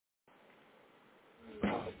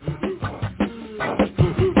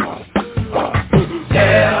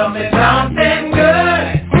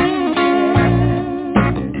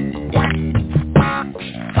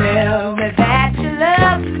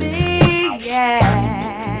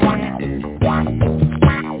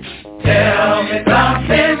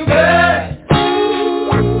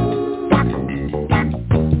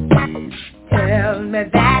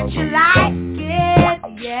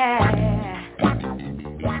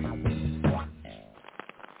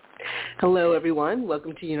Hello, everyone.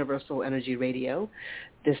 Welcome to Universal Energy Radio.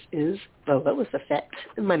 This is the L.O.I.S Effect.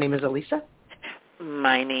 My name is Alyssa.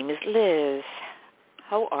 My name is Liz.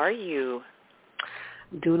 How are you?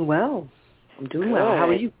 I'm doing well. Good. How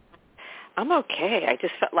are you? I'm okay. I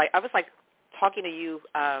just felt like I was talking to you,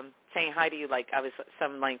 saying hi to you like I was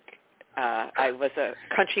I was a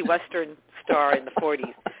country western star in the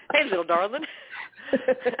 40s. Hey, little darling.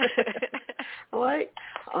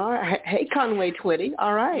 All right. Hey, Conway Twitty.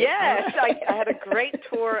 All right. Yes, all right. I had a great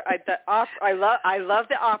tour at the I love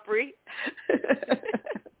the Opry.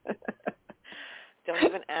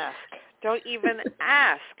 Don't even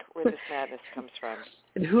ask where this madness comes from.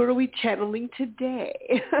 And who are we channeling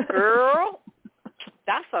today? Girl,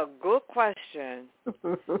 that's a good question.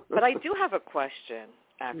 But I do have a question,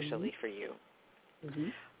 actually, for you. Mm-hmm.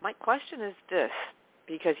 My question is this,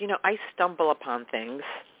 because, I stumble upon things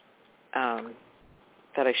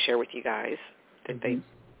that I share with you guys that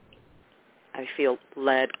I feel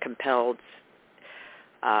led, compelled,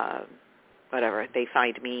 whatever, they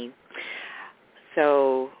find me.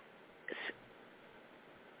 So,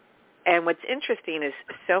 and what's interesting is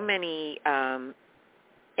so many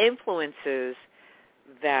influences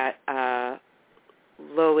that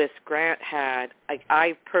Lois Grant had. Like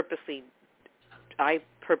I purposely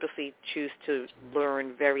choose to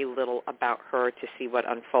learn very little about her to see what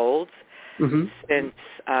unfolds. Since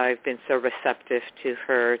I've been so receptive to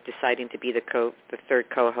her deciding to be the third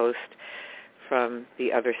co-host from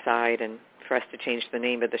the other side, and for us to change the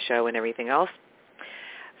name of the show and everything else.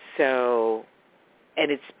 So, and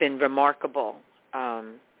it's been remarkable.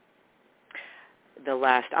 The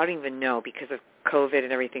last, I don't even know, because of COVID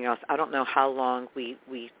and everything else, I don't know how long we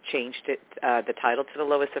changed it, the title to the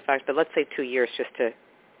L.O.I.S Effect, but let's say 2 years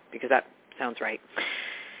because that sounds right.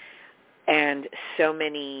 And so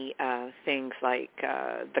many things like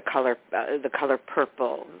the color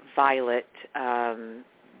purple, violet,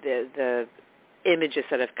 the images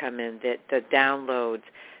that have come in, the downloads,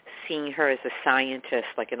 seeing her as a scientist,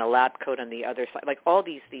 like in a lab coat on the other side, like all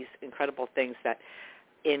these incredible things that,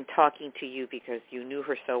 in talking to you because you knew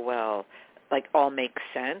her so well, like all make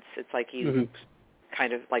sense. It's like you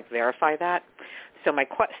kind of like verify that. So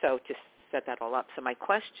so to set that all up. So my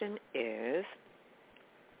question is,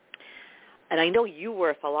 and I know you were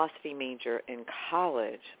a philosophy major in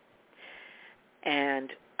college,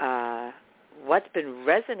 and what's been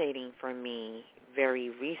resonating for me very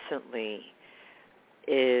recently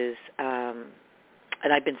is, and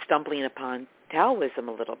I've been stumbling upon Taoism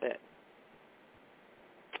a little bit.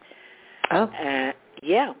 Oh.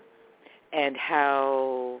 Yeah. And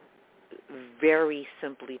how, very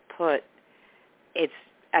simply put, it's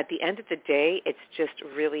at the end of the day, it's just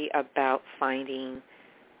really about finding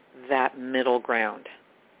that middle ground,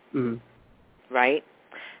 right?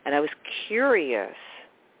 And I was curious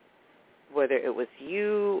whether it was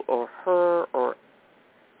you or her or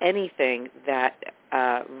anything that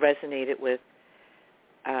resonated with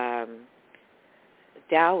Taoism,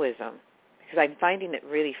 because I'm finding it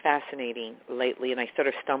really fascinating lately, and I sort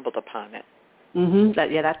of stumbled upon it.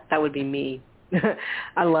 That would be me.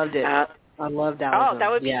 I loved it. I love Taoism. Oh,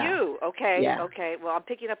 that would be you. Okay. Yeah. Okay. Well, I'm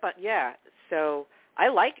picking up on, So I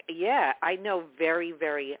know very,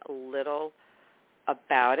 very little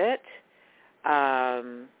about it,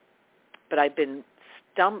 but I've been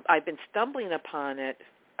stumbling upon it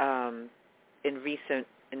in recent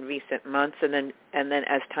months, and then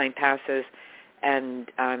as time passes, and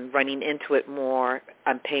I'm running into it more,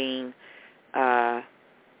 I'm paying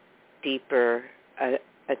deeper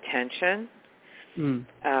attention.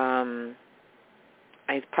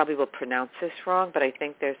 I probably will pronounce this wrong, but I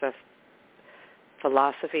think there's a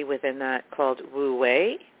philosophy within that called Wu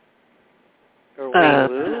Wei, or Wei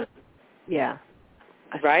Wu. Yeah.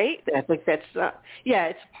 Right? I think that's,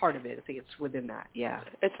 it's part of it. I think it's within that, yeah.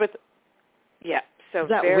 It's with, so is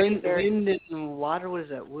that wind and water? What is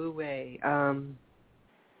that? Wu Wei. No,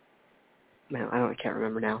 I can't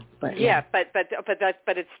remember now. But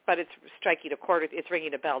it's striking a chord. It's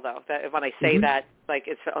ringing a bell, though. That when I say that, like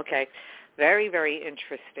it's okay, very, very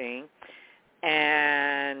interesting.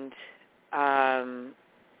 And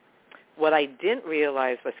what I didn't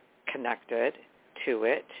realize was connected to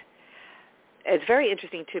it. It's very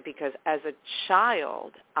interesting too, because as a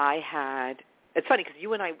child, it's funny because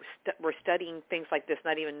you and I were studying things like this,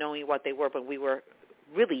 not even knowing what they were, but we were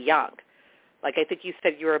really young. Like I think you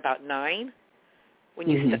said you were about 9 when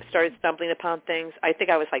you started stumbling upon things. I think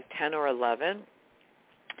I was like 10 or 11.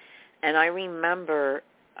 And I remember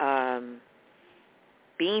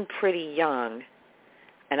being pretty young,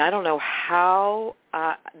 and I don't know how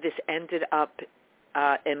this ended up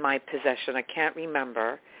in my possession. I can't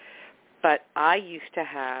remember. But I used to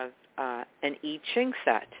have an I Ching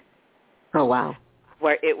set. Oh, wow.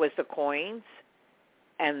 Where it was the coins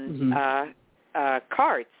and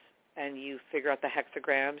cards, and you figure out the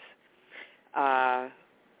hexagrams,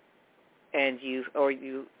 and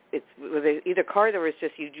it was either card or it's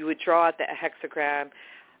just you would draw out the hexagram,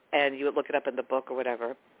 and you would look it up in the book or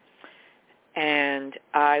whatever. And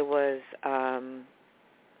I was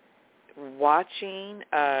watching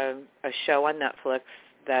a show on Netflix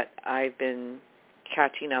that I've been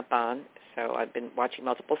catching up on. So I've been watching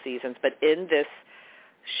multiple seasons. But in this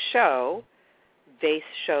show, they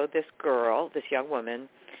showed this girl, this young woman,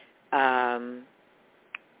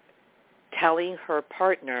 telling her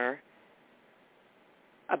partner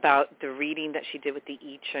about the reading that she did with the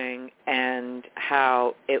I Ching and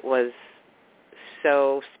how it was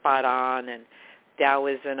so spot on and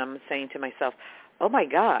Taoism. I'm saying to myself, oh, my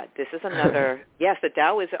God, this is another, yes, the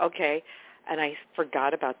Taoism, okay. And I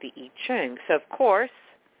forgot about the I Ching. So, of course,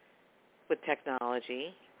 with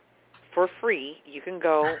technology, for free, you can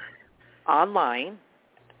go online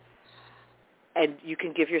and you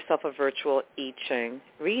can give yourself a virtual I Ching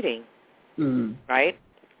reading, right?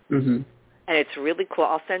 Mm-hmm. And it's really cool.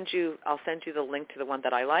 I'll send you the link to the one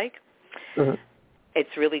that I like. Mm-hmm.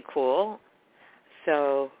 It's really cool.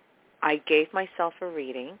 So I gave myself a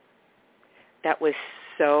reading that was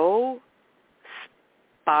so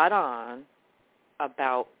spot on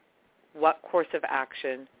about what course of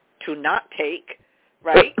action to not take,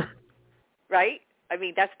 right? Right? I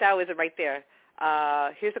mean, that's Taoism right there.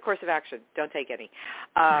 Here's the course of action. Don't take any.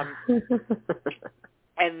 And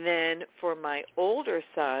then for my older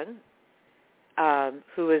son,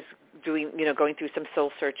 who is going through some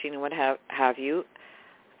soul searching and what have you,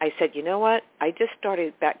 I said, you know what? I just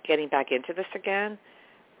started getting back into this again.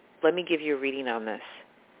 Let me give you a reading on this.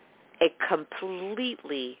 It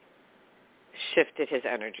completely shifted his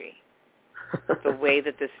energy. The way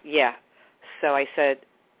that So I said,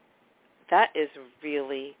 that is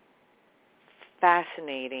really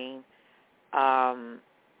fascinating. And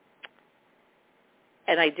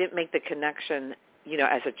I didn't make the connection,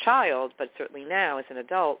 as a child, but certainly now as an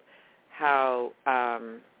adult, how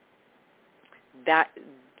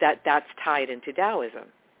that's tied into Taoism.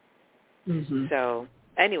 Mm-hmm. So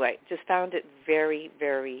anyway, just found it very,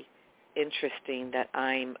 very interesting that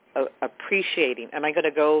I'm appreciating. Am I going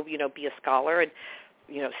to go, be a scholar and,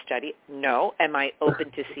 study? No. Am I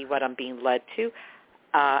open to see what I'm being led to?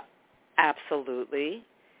 Absolutely.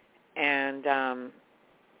 And,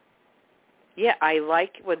 I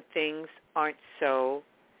like when things aren't so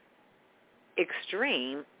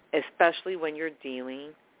extreme, especially when you're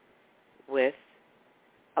dealing with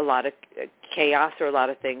a lot of chaos or a lot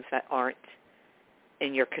of things that aren't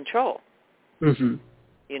in your control. Mm-hmm.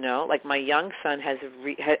 Like my young son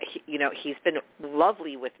he's been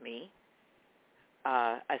lovely with me,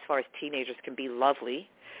 as far as teenagers can be lovely,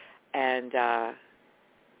 and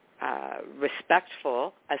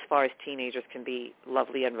respectful as far as teenagers can be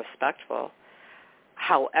lovely and respectful.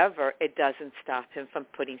 However, it doesn't stop him from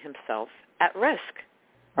putting himself at risk.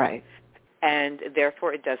 Right. And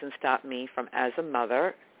therefore, it doesn't stop me from, as a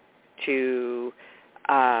mother, to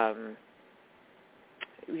live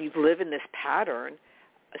in this pattern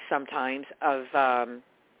sometimes of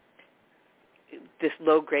this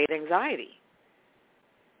low-grade anxiety.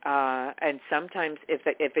 And sometimes, if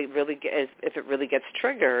it really gets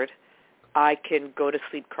triggered, I can go to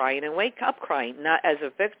sleep crying and wake up crying, not as a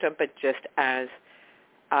victim, but just as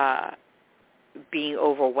being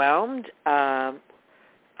overwhelmed.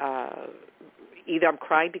 Either I'm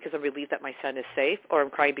crying because I'm relieved that my son is safe, or I'm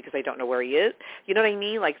crying because I don't know where he is. You know what I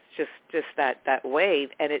mean? Like just that wave,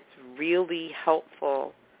 and it's really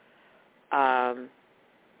helpful to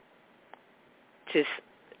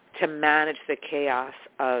manage the chaos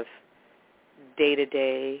of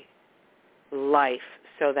day-to-day life,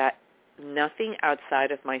 so that nothing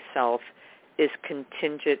outside of myself is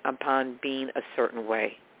contingent upon being a certain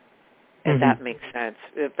way. If that makes sense,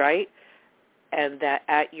 right? And that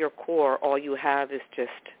at your core, all you have is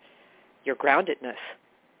just your groundedness.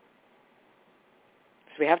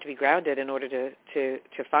 So we have to be grounded in order to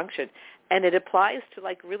function. And it applies to,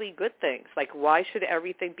 like, really good things. Like, why should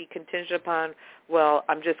everything be contingent upon, well,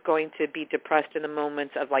 I'm just going to be depressed in the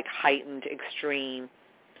moments of, like, heightened, extreme,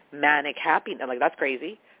 manic happiness? Like, that's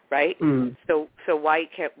crazy, right? Mm. So why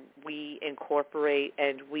can't we incorporate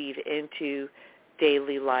and weave into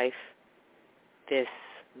daily life this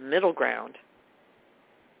middle ground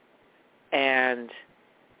and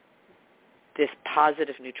this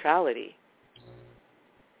positive neutrality?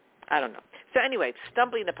 I don't know. So anyway,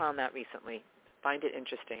 stumbling upon that recently. Find it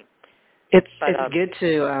interesting. It's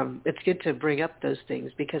good to bring up those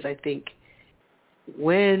things, because I think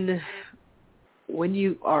when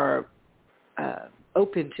you are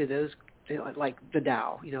open to those, like the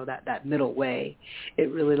Tao, that middle way, it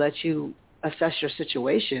really lets you assess your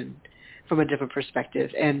situation from a different perspective.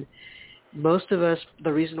 And most of us,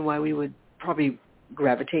 the reason why we would probably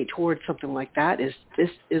gravitate towards something like that is this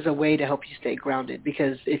is a way to help you stay grounded,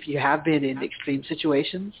 because if you have been in extreme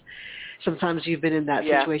situations, sometimes you've been in that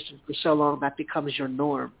situation for so long that becomes your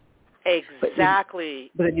norm. Exactly.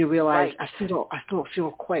 But then you realize, I still don't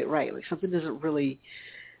feel quite right. Like something doesn't really,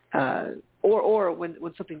 or when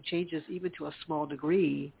something changes even to a small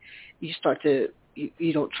degree, you start to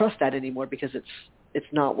you don't trust that anymore, because it's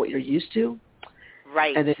not what you're used to.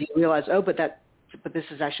 Right. And then you realize, but this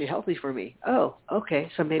is actually healthy for me. Oh, okay.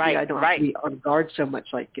 So maybe I don't have to be on guard so much.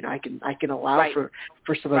 Like, I can allow for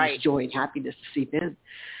some of this joy and happiness to seep in.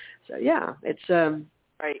 So yeah, it's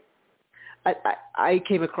right. I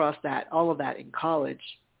came across all of that in college,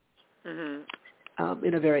 Mm-hmm.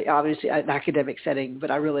 In a very obviously an academic setting,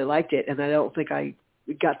 but I really liked it, and I don't think I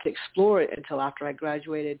got to explore it until after I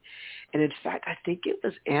graduated. And in fact, I think it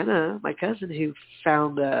was Anna, my cousin, who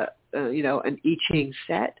found an I Ching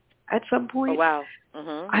set at some point. Oh wow!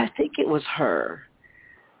 Mm-hmm. I think it was her.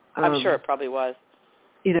 I'm sure it probably was.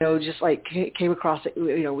 Just like came across it.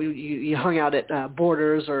 You hung out at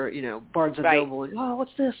Borders or Barnes and Noble. And, oh,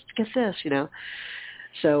 what's this? Get this.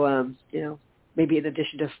 So maybe in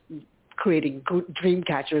addition to creating dream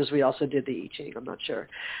catchers, we also did the I Ching. I'm not sure,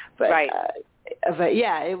 but but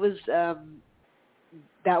yeah, it was.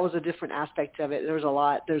 That was a different aspect of it. There's a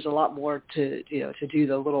lot more to to do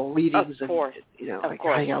the little readings. Of course. I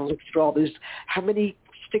gotta look through all these. How many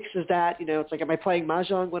sticks is that? It's like, am I playing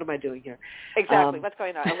mahjong? What am I doing here? Exactly. What's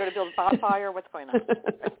going on? I'm going to build a bonfire. What's going on?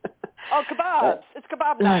 Oh, kebabs! It's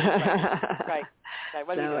kebab night. Right.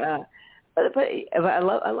 What are we doing? But I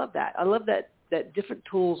love that. I love that different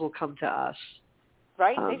tools will come to us.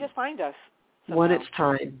 Right. They just find us somehow. When it's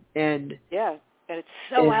time, and yeah. And it's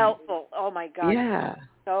so helpful. Oh, my God. Yeah.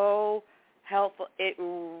 So helpful. It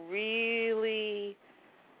really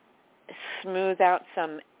smoothed out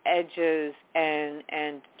some edges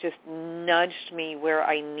and just nudged me where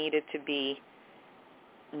I needed to be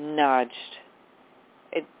nudged.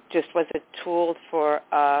 It just was a tool for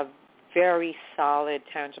a very solid,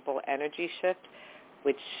 tangible energy shift,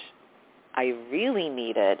 which I really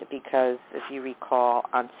needed, because if you recall,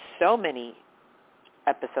 on so many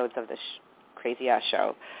episodes of this crazy-ass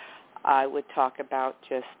show, I would talk about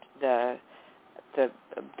just the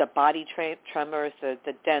body tremors, the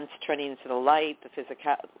dense turning into the light, the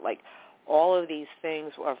physical, like all of these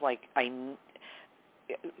things of like I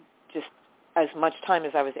just as much time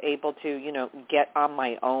as I was able to, get on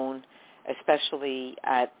my own, especially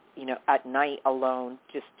at night alone,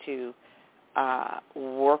 just to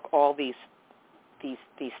work all these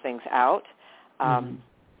things out.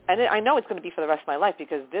 And I know it's going to be for the rest of my life,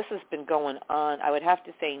 because this has been going on, I would have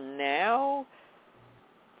to say now,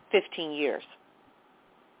 15 years,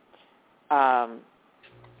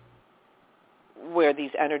 where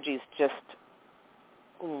these energies just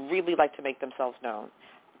really like to make themselves known.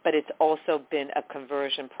 But it's also been a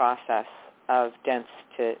conversion process of dense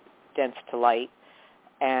to light,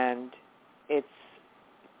 and it's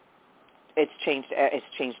changed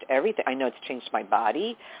everything. I know it's changed my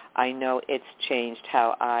body. I know it's changed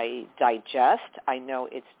how I digest. I know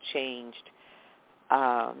it's changed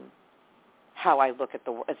how I look at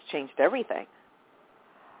the world. It's changed everything.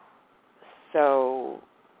 So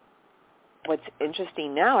what's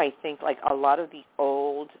interesting now, I think, like a lot of the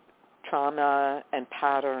old trauma and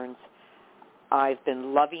patterns, I've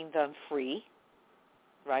been loving them free,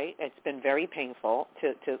 right? It's been very painful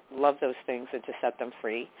to love those things and to set them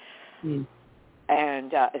free. And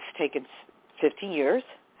it's taken 15 years.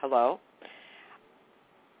 Hello.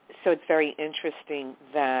 So it's very interesting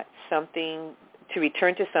that to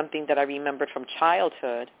return to something that I remembered from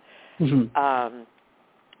childhood,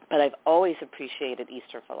 but I've always appreciated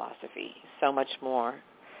Eastern philosophy so much more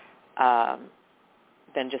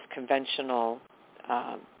than just conventional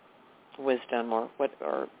wisdom or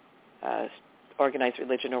organized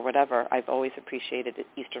religion or whatever. I've always appreciated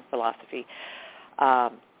Eastern philosophy.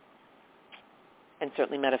 And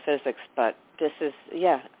certainly metaphysics, but this is,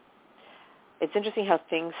 it's interesting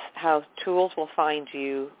how tools will find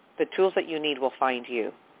you, the tools that you need will find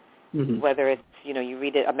you, whether it's, you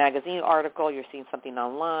read a magazine article, you're seeing something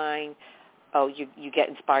online, you get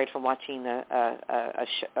inspired from watching a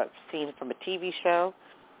scene from a TV show.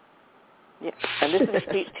 Yeah, and this is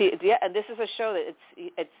and this is a show that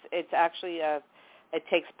it's actually it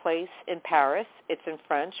takes place in Paris. It's in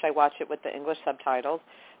French. I watch it with the English subtitles.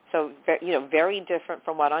 So, very different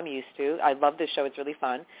from what I'm used to. I love this show. It's really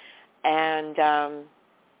fun. And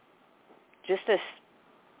just this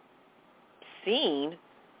scene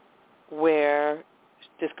where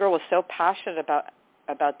this girl was so passionate about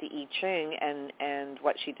the I Ching and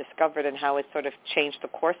what she discovered and how it sort of changed the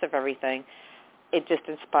course of everything. It just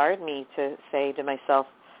inspired me to say to myself,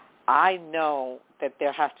 I know that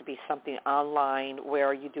there has to be something online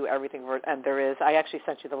where you do everything, and there is. I actually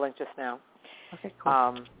sent you the link just now. Okay,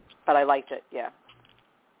 cool. But I liked it. Yeah,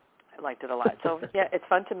 I liked it a lot. So yeah, it's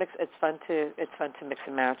fun to mix. It's fun to mix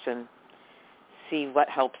and match and see what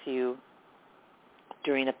helps you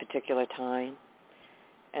during a particular time.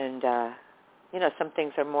 And some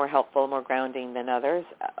things are more helpful, more grounding than others.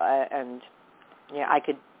 And I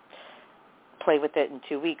could play with it in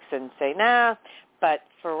 2 weeks and say, nah. But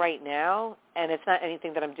for right now, and it's not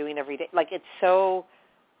anything that I'm doing every day. Like, it's so,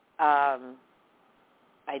 I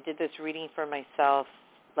did this reading for myself,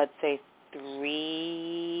 let's say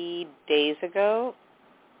 3 days ago,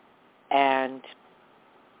 and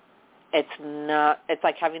it's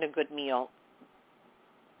like having a good meal.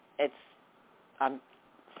 I'm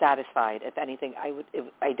satisfied. If anything,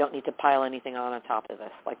 I don't need to pile anything on top of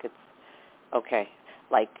this. Like, it's okay.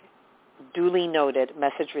 Like, duly noted,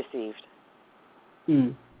 message received.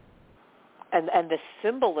 Mm. And the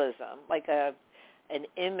symbolism, like an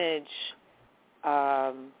image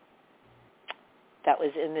that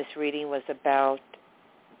was in this reading was about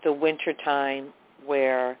the winter time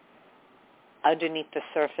where underneath the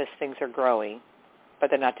surface things are growing, but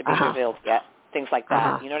they're not to be revealed yet. Things like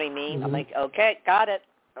that. You know what I mean? Mm-hmm. I'm like, okay, got it.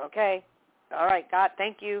 Okay. All right,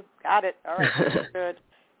 thank you. Got it. All right, good.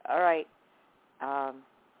 All right.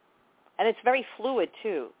 And it's very fluid,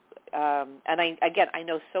 too. And I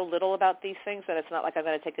know so little about these things that it's not like I'm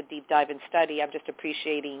going to take a deep dive and study. I'm just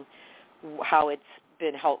appreciating how it's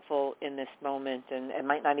been helpful in this moment, and it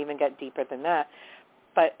might not even get deeper than that.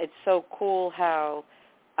 But it's so cool how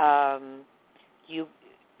you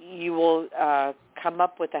will come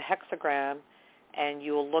up with a hexagram, and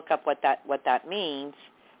you will look up what that means.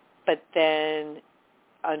 But then,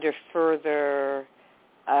 under further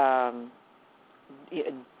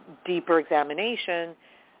deeper examination,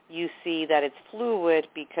 you see that it's fluid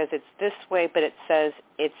because it's this way, but it says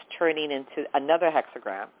it's turning into another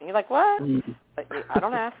hexagram. And you're like, what? Mm. But I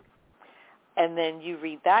don't ask. And then you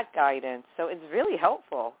read that guidance. So it's really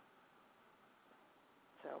helpful.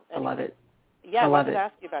 So anyway. I love it. Yeah, I wanted to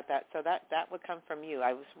ask you about that. So that would come from you.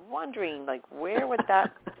 I was wondering, like, where would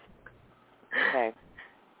that... Okay.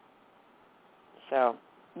 So,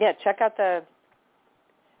 yeah, check out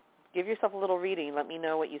give yourself a little reading. Let me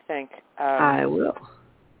know what you think. I will.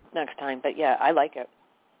 Next time. But, yeah, I like it.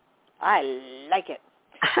 I like it.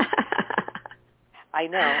 I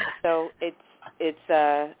know. So it's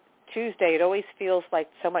Tuesday. It always feels like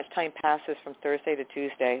so much time passes from Thursday to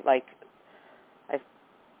Tuesday. Like, I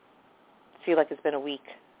feel like it's been a week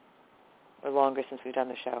or longer since we've done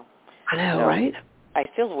the show. I know, right? It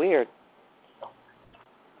feels weird.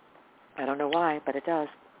 I don't know why, but it does.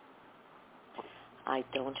 I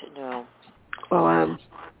don't know. Well,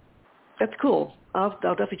 that's cool. I'll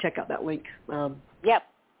definitely check out that link. Yep.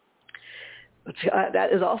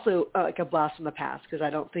 That is also like a blast from the past because I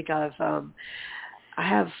don't think I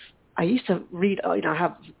used to read, I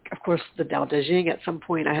have, of course, the Tao Te Ching at some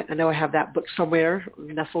point. I know I have that book somewhere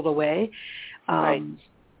nestled away. Right.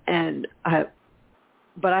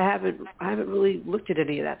 But I haven't really looked at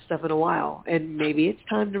any of that stuff in a while, and maybe it's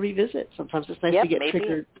time to revisit. Sometimes it's nice to get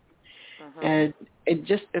triggered, and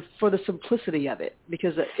just for the simplicity of it,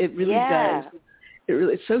 because it really does.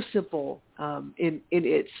 It's so simple in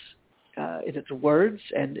its words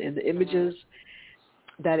and in the images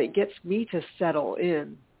that it gets me to settle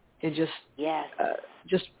in and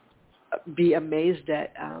just be amazed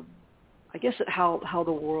at. I guess at how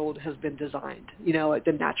the world has been designed,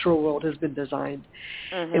 the natural world has been designed,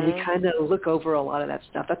 and we kind of look over a lot of that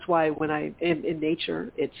stuff. That's why when I am in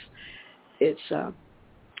nature, it's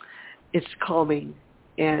calming,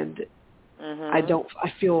 and I don't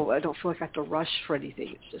feel like I have to rush for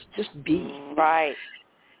anything. It's just be right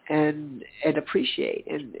and appreciate,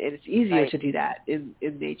 and it's easier to do that in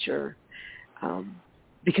nature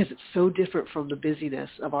because it's so different from the busyness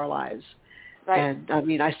of our lives. Right. And I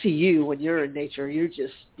mean, I see you when you're in nature. You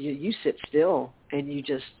just you sit still and you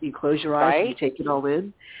close your eyes and you take it all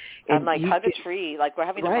in. And I'm like, hug a tree. Like we're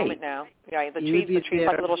having a moment now. Yeah, the tree's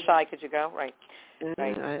like a little shy. Could you go? Right.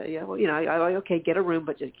 Right. Yeah. Well, okay, get a room,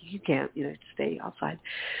 but you can't. Stay outside.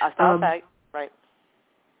 Outside. Right.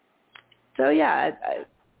 So yeah,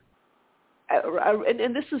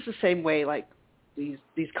 and this is the same way. Like these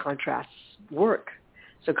contrasts work.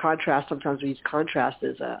 So contrast, sometimes we use contrast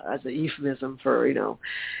as a euphemism for,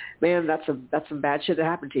 man, that's some bad shit that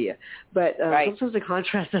happened to you. But sometimes the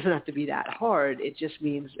contrast doesn't have to be that hard. It just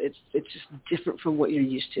means it's just different from what you're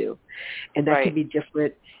used to, and that can be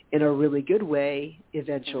different in a really good way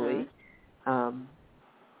eventually,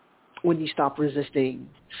 when you stop resisting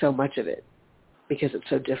so much of it because it's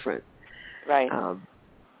so different. Right.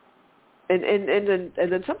 And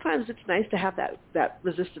then sometimes it's nice to have that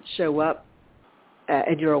resistance show up,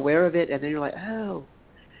 and you're aware of it, and then you're like, oh,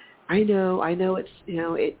 I know it's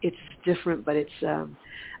it's different, but it's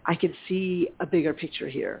I can see a bigger picture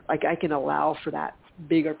here. Like I can allow for that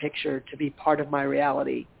bigger picture to be part of my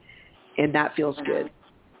reality, and that feels good.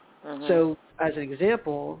 Mm-hmm. So, as an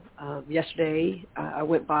example, yesterday I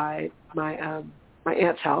went by my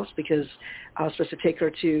aunt's house because I was supposed to take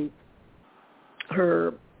her to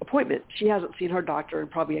her appointment. She hasn't seen her doctor in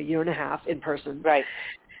probably a year and a half in person. Right.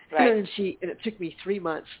 And it took me 3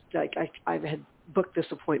 months. Like I had booked this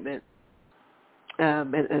appointment,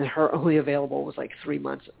 and her only available was like 3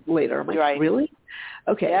 months later. I'm like, really?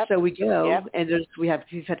 Okay, so we go, and we've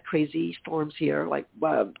had crazy storms here, like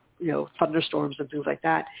thunderstorms and things like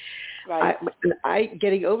that. Right. I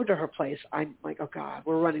getting over to her place, I'm like, oh God,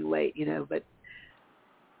 we're running late, but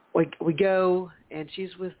we go, and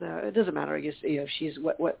she's with. It doesn't matter, I guess, she's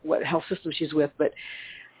what health system she's with, but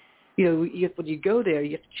when you go there,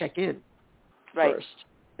 you have to check in first.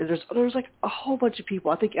 And there's like a whole bunch of people.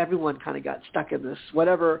 I think everyone kind of got stuck in this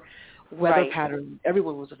whatever weather pattern.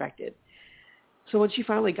 Everyone was affected. So when she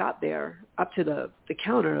finally got there, up to the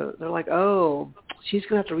counter, they're like, oh, she's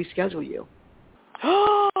going to have to reschedule you.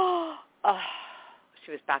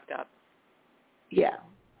 She was backed up. Yeah.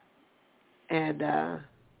 And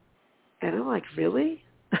I'm like, really?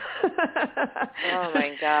 Oh,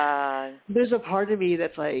 my God. There's a part of me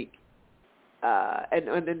that's like,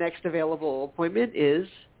 and the next available appointment is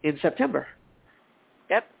in September.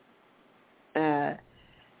 Yep. And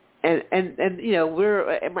we're,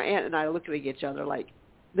 and my aunt and I are looking at each other like,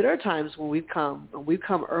 there are times when we've come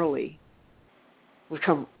early. We've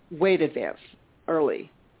come way in advance,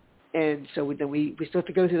 early. And so we still have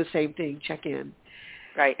to go through the same thing, check in.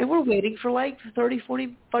 Right. And we're waiting for like 30,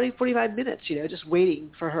 40, 45 minutes, just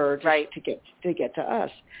waiting for her to get to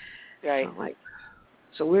us. Right. So I'm like,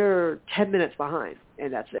 so we're 10 minutes behind,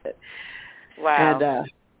 and that's it. Wow.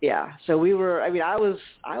 And so we were. I mean, I was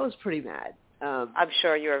pretty mad. I'm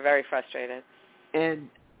sure you were very frustrated. And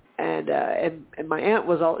my aunt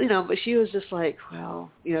was all, but she was just like,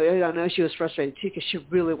 well, I know she was frustrated too because she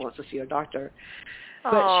really wants to see her doctor,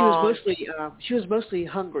 but she was mostly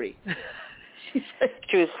hungry. She's like,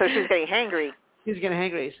 she was getting hangry. She was getting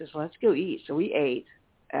hangry. She says, well, let's go eat. So we ate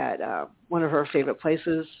at one of her favorite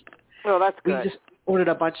places. Well, that's good. We just ordered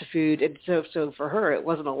a bunch of food, and so for her it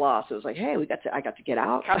wasn't a loss. It was like, hey, I got to get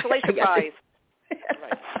out. Consolation prize.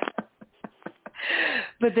 Right.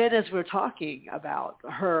 But then as we're talking about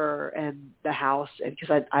her and the house, and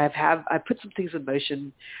because I put some things in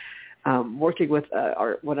motion, working with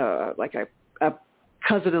a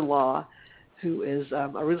cousin-in-law who is a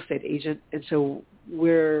real estate agent, and so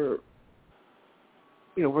we're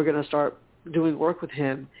going to start doing work with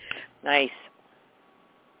him. Nice.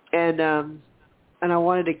 And I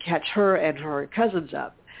wanted to catch her and her cousins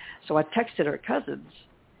up, so I texted her cousins,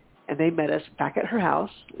 and they met us back at her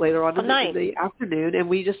house later on in the afternoon, and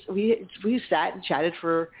we sat and chatted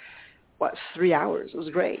for 3 hours. It was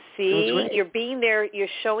great. See, you're being there. You're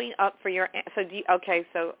showing up for your.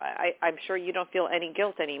 So I'm sure you don't feel any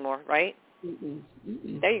guilt anymore, right? Mm-mm.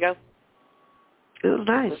 There you go. It was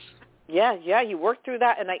nice. Yeah, you worked through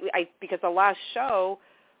that, and I because the last show,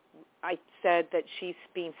 I said that she's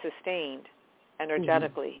being sustained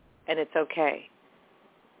energetically, and it's okay.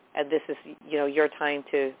 And this is, your time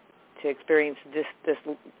to experience this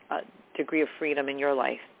degree of freedom in your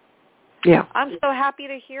life. Yeah. I'm so happy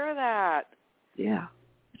to hear that. Yeah.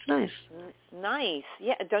 It's nice. Nice.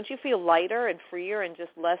 Yeah. Don't you feel lighter and freer and just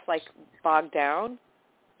less like bogged down?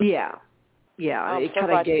 Yeah. Yeah. Oh,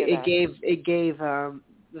 it gave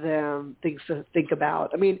them things to think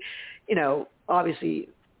about. I mean, obviously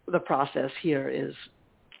the process here is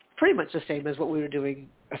pretty much the same as what we were doing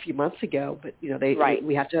a few months ago, but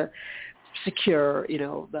we have to secure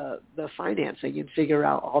the financing and figure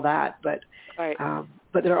out all that, but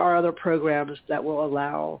there are other programs that will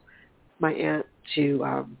allow my aunt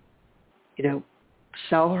to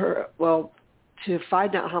to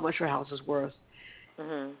find out how much her house is worth,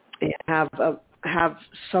 and have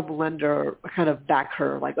some lender kind of back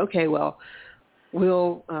her, like, okay, well,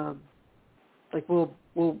 we'll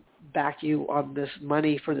back you on this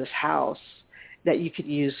money for this house that you can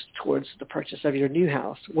use towards the purchase of your new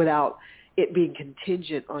house without it being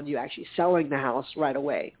contingent on you actually selling the house right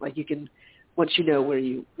away. Like you can, once you know where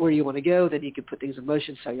you want to go, then you can put things in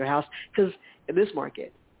motion, sell your house. Because in this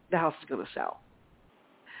market, the house is going to sell.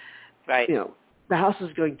 Right. You know, the house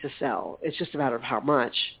is going to sell. It's just a matter of how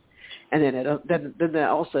much. And then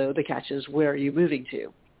also the catch is, where are you moving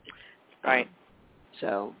to? Right.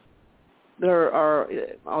 So there are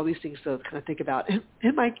all these things to kind of think about. And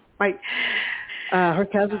her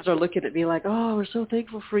cousins are looking at me like, oh, we're so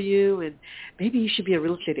thankful for you, and maybe you should be a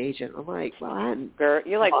real estate agent. I'm like, well,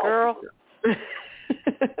 you're like, girl. Because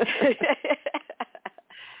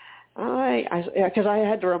I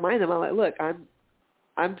had to remind them. I'm like, look,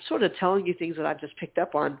 I'm sort of telling you things that I've just picked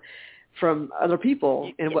up on from other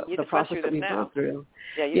people and what the process that we've gone through.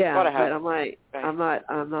 Yeah, but I'm like, right.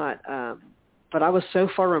 I'm not. But I was so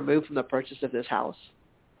far removed from the purchase of this house.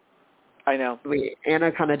 I know.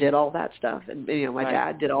 Anna kind of did all that stuff, and my right.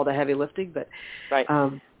 dad did all the heavy lifting, but right.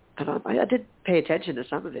 But I did pay attention to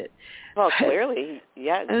some of it. Well, clearly,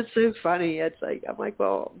 yeah. And it's so funny. It's like, I'm like,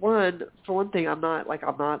 well, for one thing, I'm not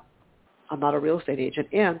a real estate agent,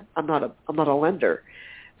 and I'm not a lender.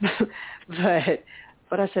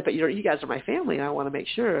 but I said, but you guys are my family, and I want to make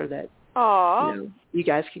sure that you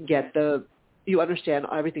guys can get you understand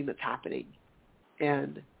everything that's happening,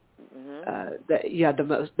 and that you have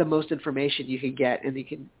the most information you can get, and you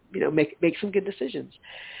can make some good decisions.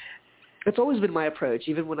 It's always been my approach,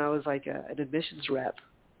 even when I was like an admissions rep.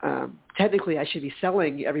 Technically, I should be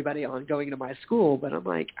selling everybody on going to my school, but I'm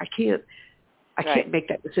like, I can't make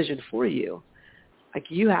that decision for you. Like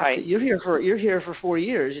you have to. You're here for 4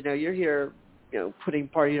 years. You're here. Putting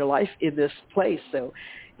part of your life in this place. So,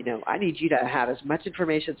 I need you to have as much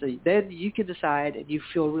information so then you can decide and you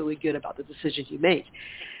feel really good about the decisions you make.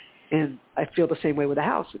 And I feel the same way with the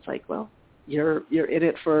house. It's like, well, you're in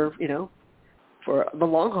it for the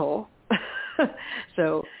long haul.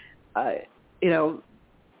 So, and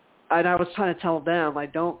I was trying to tell them,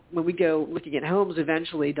 when we go looking at homes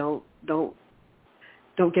eventually, don't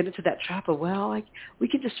get into that trap of, we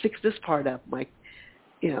can just fix this part up. I'm like,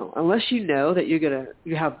 unless you know that you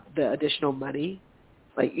have the additional money,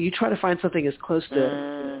 like you try to find something as close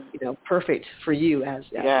to, perfect for you as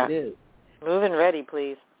it is. Move and ready,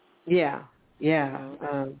 please. Yeah.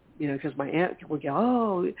 Because my aunt would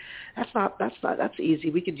go, that's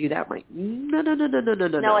easy. We can do that. I'm like, no.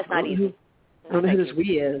 No, it's not easy. I don't know who this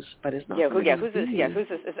we is, but it's not. Who's this? Yeah, who's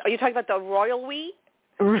this? Are you talking about the royal we?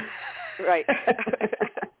 Right.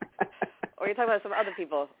 Or you're talking about some other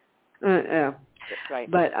people? Yeah.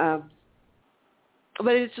 Right.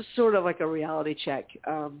 But it's just sort of like a reality check,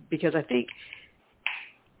 because I think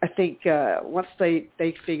once they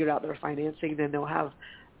figure out their financing, then they'll have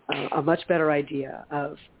a much better idea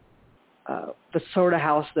of the sort of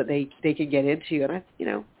house that they can get into, and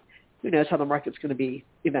who knows how the market's going to be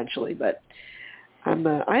eventually. But I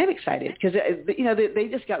am excited because they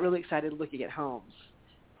just got really excited looking at homes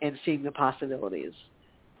and seeing the possibilities.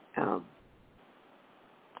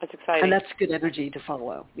 That's exciting. And that's good energy to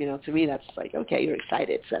follow. To me, that's like, okay, you're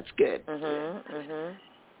excited, so that's good.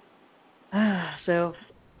 So,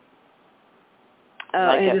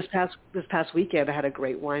 and this past weekend, I had a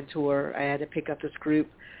great wine tour. I had to pick up this group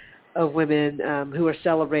of women who are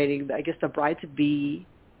celebrating. I guess the bride-to-be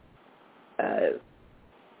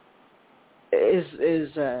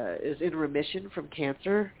is in remission from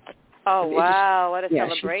cancer. Oh, wow! What a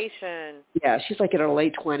celebration! She's like in her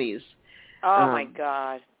late 20s. Oh my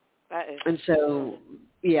God. And so,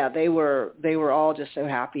 they were all just so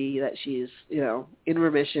happy that she's, in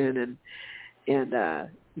remission and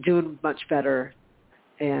doing much better,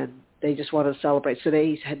 and they just wanted to celebrate. So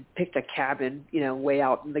they had picked a cabin, way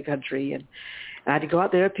out in the country, and I had to go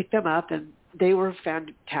out there and pick them up, and they were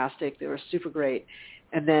fantastic. They were super great.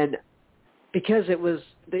 And then because it was,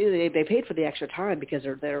 they paid for the extra time because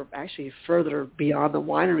they're actually further beyond the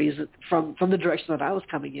wineries from the direction that I was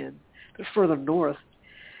coming in. They're further north.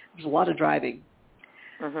 There's a lot of driving.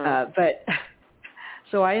 But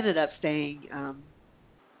so I ended up staying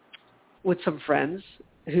with some friends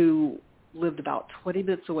who lived about 20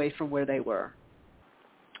 minutes away from where they were.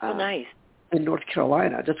 Oh, nice. In North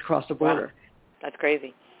Carolina, just across the border. Wow. That's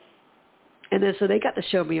crazy. And then so they got to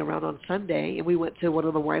show me around on Sunday, and we went to one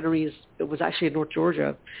of the wineries. It was actually in North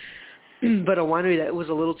Georgia, but a winery that was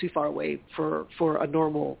a little too far away for a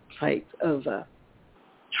normal type of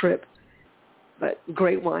trip. But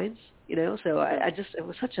great wines, So I just it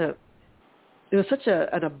was such an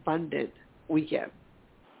abundant weekend.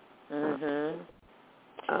 And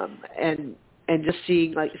just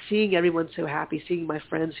seeing everyone so happy, seeing my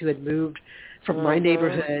friends who had moved from my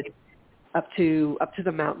neighborhood up to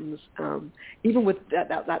the mountains. Even with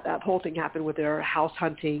that whole thing happened with their house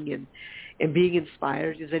hunting and being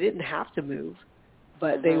inspired, because they didn't have to move,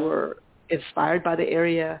 but they were inspired by the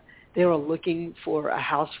area. They were looking for a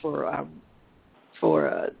house for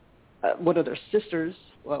one of their sisters,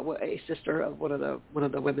 a sister of one of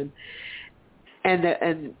the women, and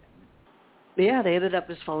they ended up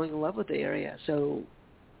just falling in love with the area. So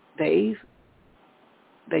they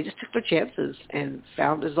just took their chances and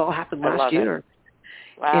found this all happened last year. It.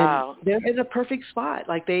 Wow. And they're in a perfect spot.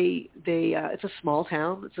 Like they it's a small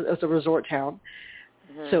town. It's a resort town.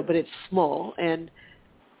 So, but it's small, and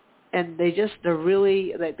they're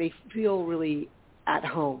really, they feel really at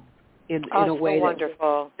home in a way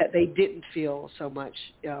wonderful. that they didn't feel so much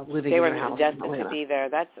living in their house. They were destined to be there.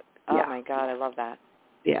 That's my God, I love that.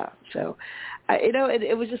 Yeah. So,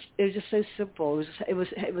 it was just so simple. It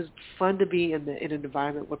was fun to be in an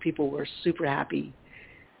environment where people were super happy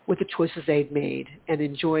with the choices they'd made and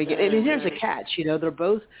enjoying it. And here's a catch. They're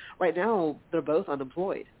both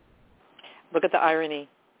unemployed. Look at the irony.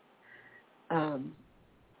 And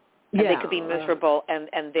they could be miserable,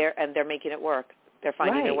 and they're making it work. They're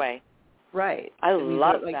finding their way. Right. I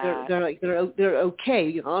love that. They're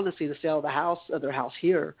okay, honestly, to sell their house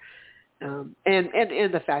here, and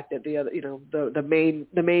the fact that the other, the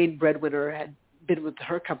main breadwinner had been with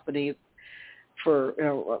her company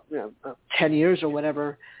for 10 years or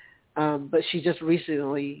whatever, but she just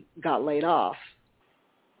recently got laid off.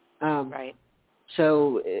 Right.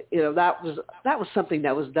 So that was something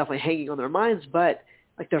that was definitely hanging on their minds, but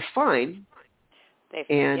like they're fine. They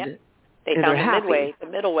found the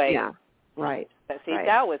middle way. Yeah, right. See,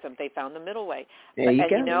 Taoism, they found the middle way. There you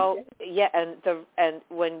go. And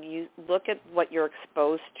when you look at what you're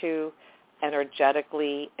exposed to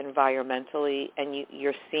energetically, environmentally, and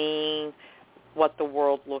you're seeing what the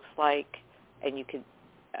world looks like, and you could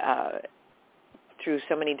through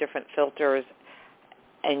so many different filters,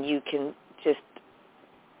 and you can just.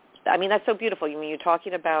 I mean, that's so beautiful. You're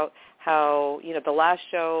talking about how, the last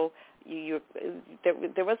show,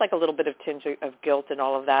 there was like a little bit of tinge of guilt and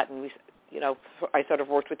all of that, and I sort of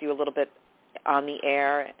worked with you a little bit on the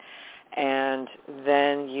air, and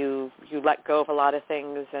then you let go of a lot of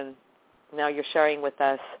things, and now you're sharing with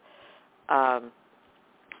us how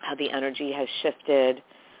the energy has shifted.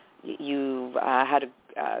 You had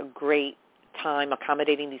a great time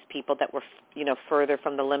accommodating these people that were, further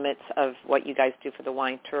from the limits of what you guys do for the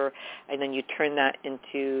wine tour, and then you turn that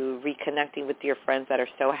into reconnecting with your friends that are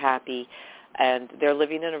so happy, and they're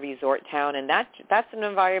living in a resort town, and that's an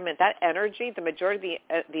environment, that energy, the majority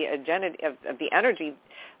of the agenda of the energy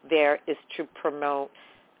there is to promote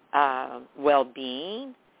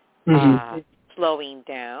well-being, slowing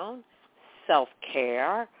down,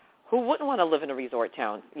 self-care. Who wouldn't want to live in a resort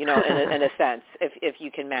town, in a sense, if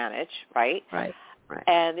you can manage, right? Right.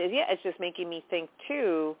 And, it's just making me think,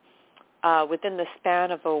 too, within the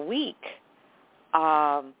span of a week,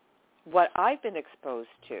 what I've been exposed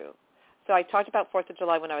to. So I talked about 4th of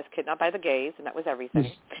July when I was kidnapped by the gays, and that was everything.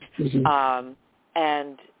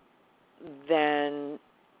 And then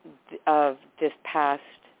of this past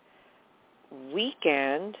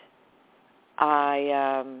weekend,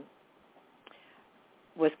 I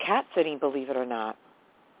was cat sitting, believe it or not.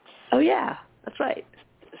 Oh, yeah, that's right.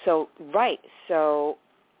 So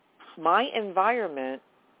my environment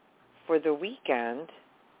for the weekend,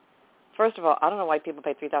 first of all, I don't know why people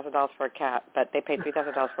pay $3,000 for a cat, but they paid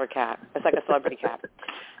 $3,000 for a cat. It's like a celebrity cat.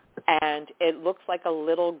 And it looks like a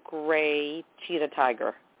little gray cheetah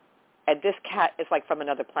tiger. And this cat is like from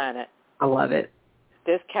another planet. I love it.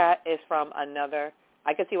 This cat is from another.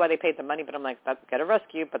 I can see why they paid the money, but I'm like, get a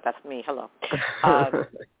rescue, but that's me. Hello.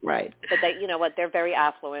 Right. But they, they're very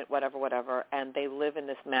affluent, whatever, and they live in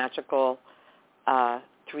this magical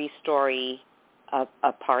 3-story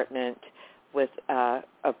apartment with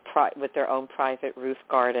with their own private roof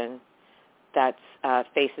garden that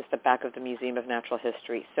faces the back of the Museum of Natural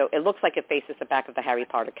History. So it looks like it faces the back of the Harry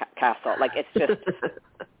Potter castle. Like, it's just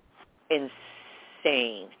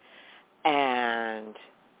insane. And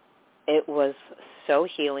it was so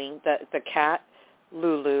healing. The cat,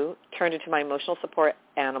 Lulu, turned into my emotional support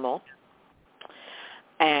animal.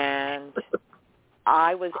 And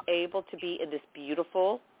I was able to be in this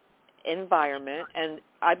beautiful environment. And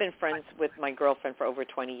I've been friends with my girlfriend for over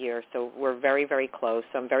 20 years, so we're very, very close.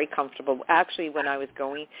 So I'm very comfortable. Actually, when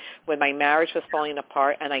my marriage was falling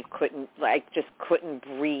apart and I just couldn't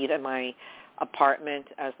breathe in my apartment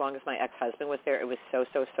as long as my ex-husband was there, it was so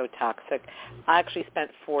toxic. I actually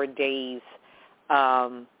spent 4 days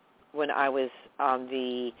when I was on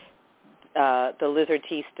the Lizard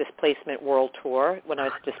Teeth Displacement World Tour when I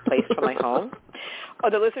was displaced from my home. Oh,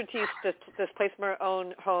 the Lizard Teeth Displacement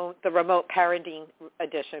Own Home, the remote parenting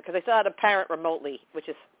edition, because I still had to parent remotely, which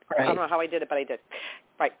is, right. I don't know how I did it, but I did.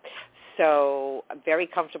 Right. So I'm very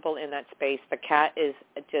comfortable in that space. The cat is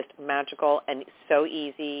just magical and so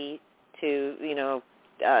easy to,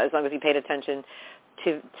 as long as you paid attention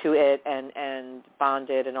to it and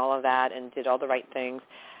bonded and all of that and did all the right things.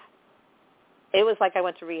 It was like I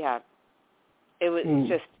went to rehab. It was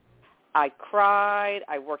just, I cried,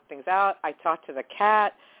 I worked things out, I talked to the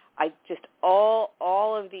cat, I just, all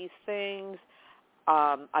of these things.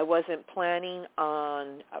 I wasn't planning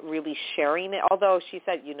on really sharing it, although she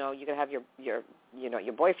said, you can have your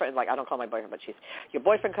boyfriend, like I don't call my boyfriend, but she's your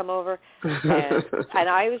boyfriend come over, and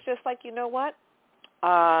I was just like, you know what,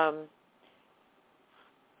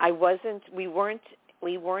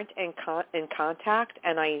 we weren't in contact,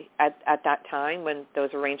 and I at that time when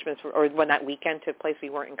those arrangements were, or when that weekend took place, we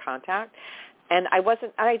weren't in contact, and I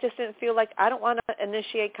just didn't feel like I don't want to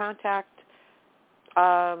initiate contact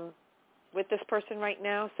with this person right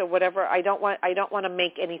now. So whatever, I don't want to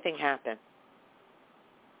make anything happen.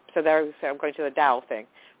 So I'm going to the Tao thing.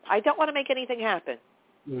 I don't want to make anything happen.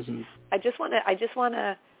 Mm-hmm. I just want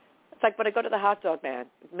to. It's like when I go to the hot dog man,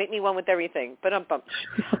 make me one with everything. But I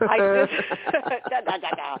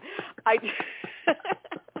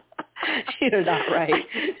You're not right.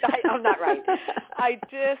 I'm not right. I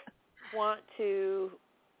just want to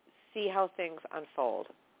see how things unfold.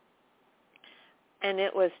 And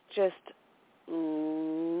it was just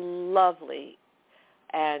lovely.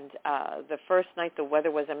 And the first night the weather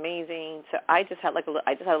was amazing. So I just had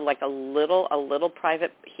a little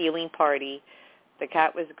private healing party. The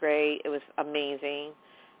cat was great. It was amazing.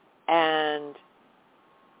 And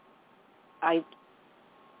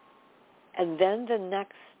then the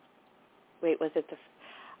next,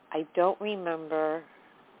 I don't remember.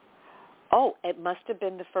 Oh, it must have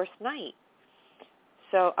been the first night.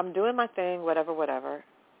 So I'm doing my thing, whatever.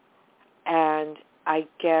 And I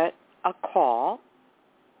get a call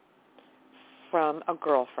from a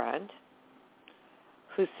girlfriend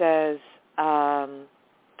who says,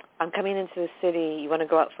 I'm coming into the city. You want to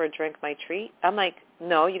go out for a drink, my treat? I'm like,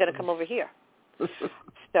 no, you got to come over here.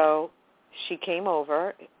 So she came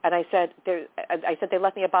over, and I said, they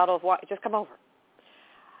left me a bottle of water. Just come over.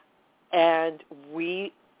 And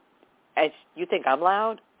as you think I'm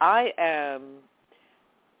loud, I am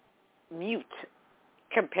mute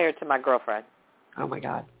compared to my girlfriend. Oh, my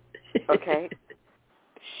God. Okay.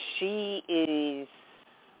 She is,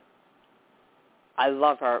 I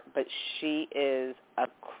love her, but she is a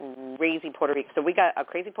crazy Puerto Rican. So we got a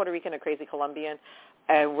crazy Puerto Rican, a crazy Colombian,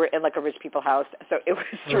 and we're in like a rich people house. So it was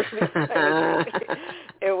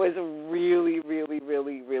really, really,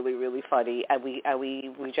 really, really, really funny. And we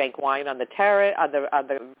drank wine on the terrace, on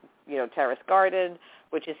the terrace garden,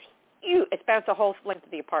 which is huge. It spans the whole length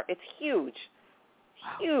of the apartment. It's huge,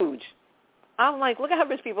 huge. I'm like, look at how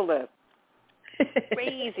rich people live.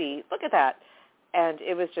 Crazy. Look at that. And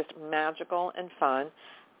it was just magical and fun.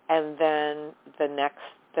 And then the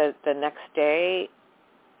next day,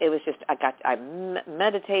 it was just I'm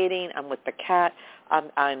meditating. I'm with the cat.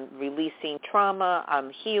 I'm releasing trauma. I'm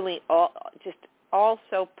healing. All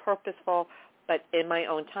so purposeful, but in my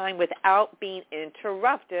own time without being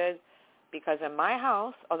interrupted. Because in my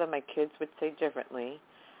house, although my kids would say differently,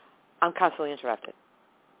 I'm constantly interrupted.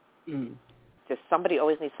 Mm. Just somebody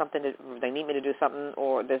always needs something. They need me to do something,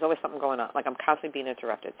 or there's always something going on. Like I'm constantly being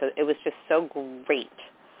interrupted. So it was just so great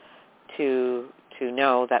to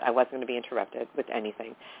know that I wasn't going to be interrupted with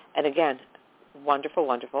anything. And again, wonderful,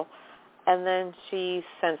 wonderful. And then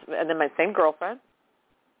my same girlfriend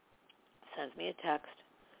sends me a text.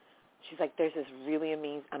 She's like, "There's this really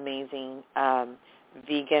amazing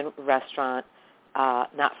vegan restaurant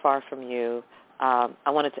not far from you. I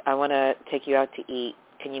want to take you out to eat.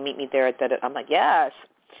 Can you meet me there at that?" I'm like, yes.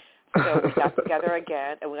 So we got together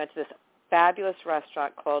again, and we went to this fabulous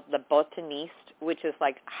restaurant called Le Botaniste, which is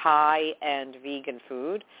like high-end vegan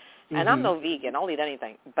food. Mm-hmm. And I'm no vegan. I'll eat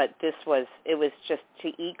anything. But it was just to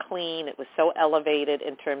eat clean. It was so elevated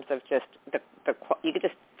in terms of just you could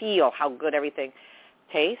just feel how good everything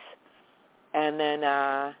tastes. And then,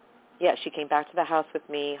 she came back to the house with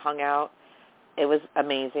me, hung out. It was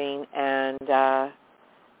amazing. And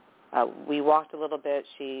we walked a little bit.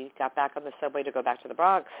 She got back on the subway to go back to the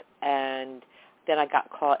Bronx, and then I got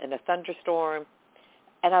caught in a thunderstorm,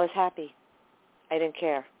 and I was happy. I didn't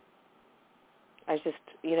care. I was just,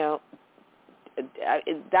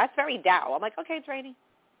 that's very Tao. I'm like, okay, it's raining.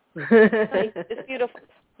 It's nice. It's beautiful.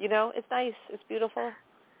 It's nice. It's beautiful.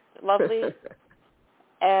 Lovely.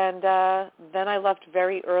 And then I left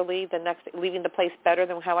very early, leaving the place better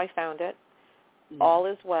than how I found it. All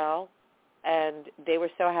is well. And they were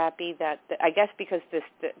so happy that, I guess because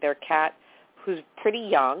their cat, who's pretty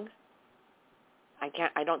young,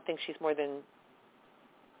 I don't think she's more than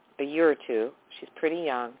a year or two. She's pretty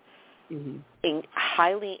young,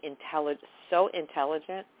 highly intelligent, so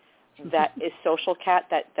intelligent that is social cat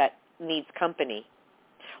that needs company.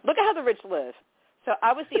 Look at how the rich live. So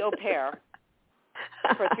I was the au pair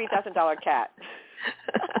for a $3,000 cat.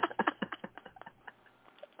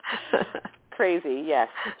 Crazy, yes,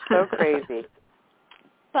 so crazy.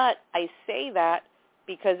 But I say that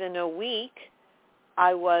because in a week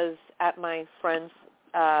I was at my friend's,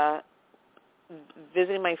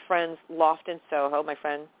 visiting my friend's loft in Soho, my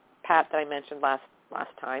friend Pat that I mentioned last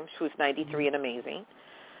time, who's 93 and amazing.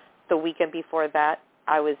 The weekend before that,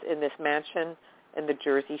 I was in this mansion in the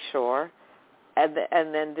Jersey Shore, and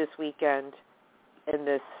then this weekend in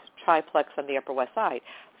this triplex on the Upper West Side.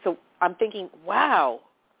 So I'm thinking, wow,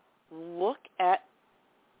 look at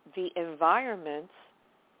the environments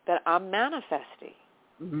that I'm manifesting,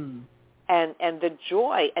 and the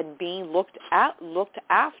joy and being looked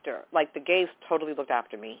after. Like the gays totally looked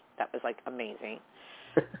after me. That was like amazing.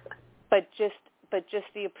 but just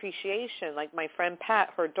the appreciation. Like my friend Pat,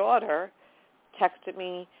 her daughter, texted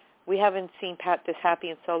me, "We haven't seen Pat this happy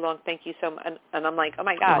in so long. Thank you so much." And I'm like, oh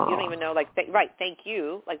my God, you don't even know. Like, right? Thank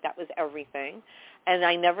you. Like that was everything. And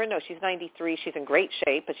I never know. She's 93. She's in great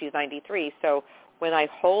shape, but she's 93. So when I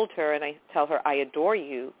hold her and I tell her I adore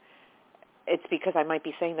you, it's because I might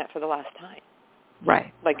be saying that for the last time.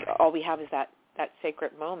 Right. Like all we have is that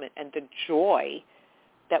sacred moment and the joy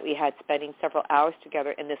that we had spending several hours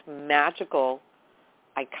together in this magical,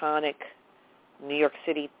 iconic New York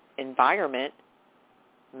City environment.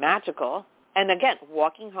 Magical. And again,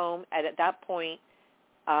 walking home at that point,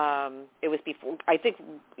 it was before, I think,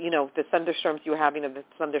 the thunderstorms you were having are the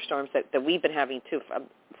thunderstorms that we've been having too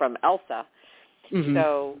from Elsa.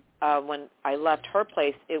 So when I left her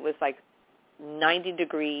place, it was like 90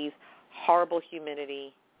 degrees, horrible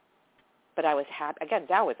humidity, but I was happy. Again,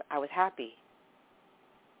 I was happy.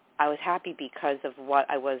 I was happy because of what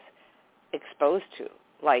I was exposed to,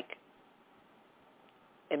 like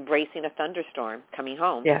embracing a thunderstorm coming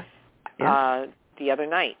home. Yeah. The other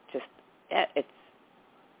night, just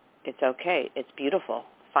it's okay. It's beautiful.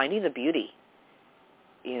 Finding the beauty,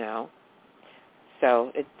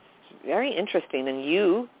 So it's very interesting. And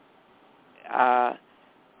you,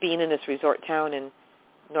 being in this resort town in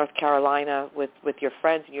North Carolina with your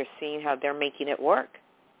friends, and you're seeing how they're making it work,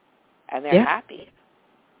 and they're happy,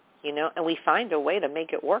 and we find a way to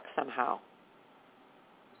make it work somehow.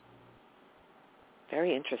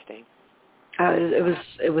 Very interesting.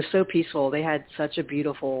 It was so peaceful. They had such a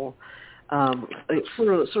beautiful,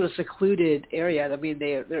 sort of secluded area. I mean,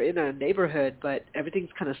 they're in a neighborhood, but everything's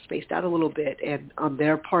kind of spaced out a little bit. And on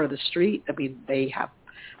their part of the street, I mean, they have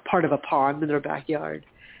part of a pond in their backyard.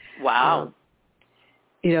 Wow.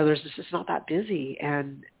 It's not that busy,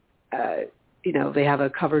 and they have a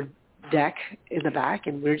covered deck in the back,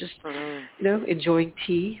 and we're just enjoying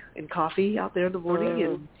tea and coffee out there in the morning,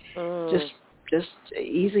 and just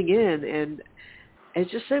easing in, and it's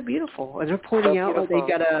just so beautiful. And they're pointing out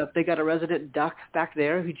that they got a resident duck back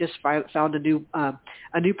there who just found a new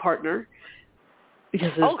partner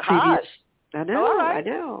because his previous. I know. Right. I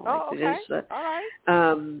know. Oh, okay. All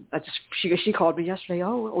right. She called me yesterday.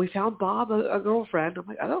 Oh, we found Bob a girlfriend. I'm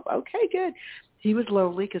like, oh, okay, good. He was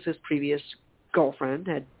lonely because his previous girlfriend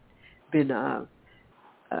had been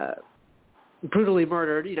brutally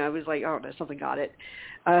murdered. I was like, oh no, something got it.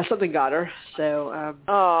 Something got her. So.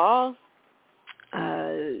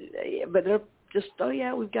 But they're just,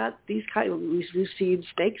 we've got these we've seen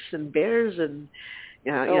snakes and bears and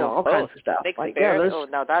all kinds of stuff. Snakes and bears.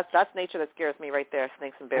 No, that's nature that scares me right there.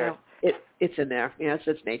 Snakes and bears. It's in there.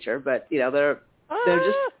 It's nature. But they're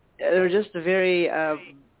just very.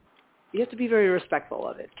 You have to be very respectful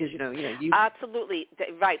of it because you absolutely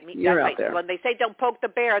right. You're that's out right. there. When they say don't poke the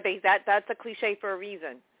bear, that's a cliche for a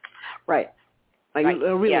reason. Right. Like, right.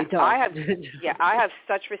 really don't. I have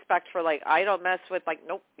such respect for I don't mess with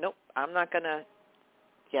nope. I'm not gonna.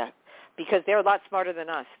 Yeah, because they're a lot smarter than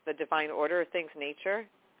us. The divine order of things, nature.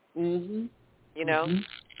 Mhm.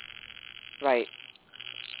 Right.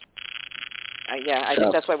 I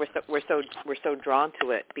think that's why we're so drawn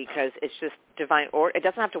to it because it's just divine order. It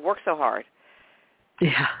doesn't have to work so hard.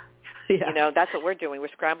 Yeah. That's what we're doing. We're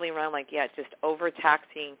scrambling around just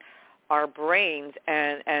overtaxing our brains,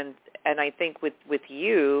 and I think with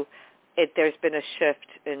you, there's been a shift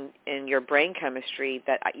in your brain chemistry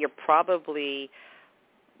that you're probably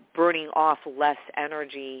burning off less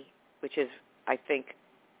energy, which is, I think,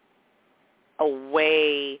 a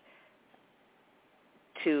way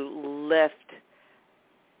to lift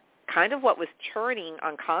kind of what was churning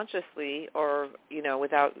unconsciously or,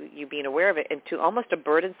 without you being aware of it, into almost a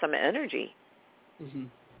burdensome energy. Mm-hmm.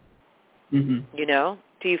 Mm-hmm.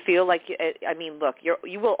 Do you feel like, look,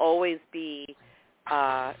 you will always be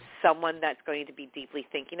someone that's going to be deeply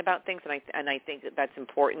thinking about things, and I think that's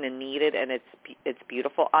important and needed, and it's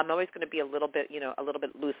beautiful. I'm always going to be a little bit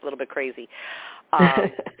loose, a little bit crazy,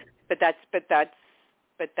 but that's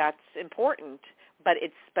important. But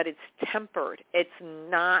it's tempered. It's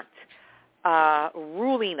not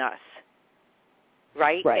ruling us,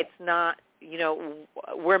 right? Right. It's not.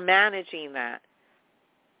 We're managing that,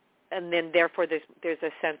 and then therefore there's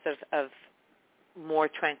a sense of more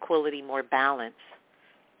tranquility, more balance.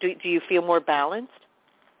 Do you feel more balanced?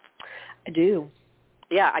 I do.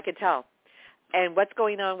 Yeah, I could tell. And what's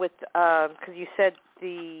going on with? Because you said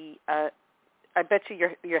I bet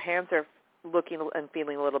you your hands are looking and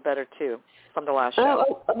feeling a little better too from the last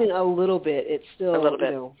show. A little bit. It's still a little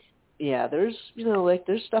bit. Yeah, there's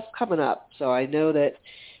there's stuff coming up. So I know that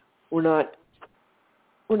we're not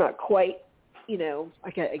quite,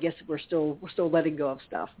 I guess we're still letting go of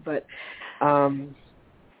stuff, but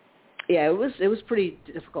yeah, it was pretty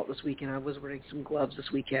difficult this weekend. I was wearing some gloves this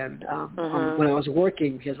weekend when I was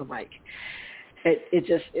working because I'm like,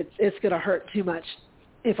 it's going to hurt too much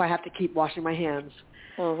if I have to keep washing my hands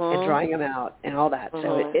and drying them out and all that.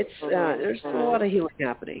 So there's a lot of healing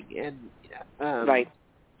happening, and right.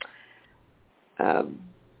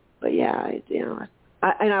 But yeah,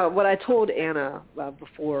 what I told Anna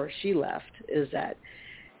before she left is that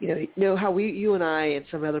how you and I and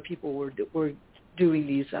some other people were doing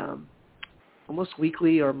these almost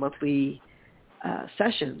weekly or monthly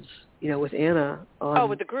sessions, with Anna on.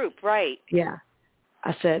 With the group, right? Yeah.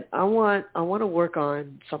 I said, I want to work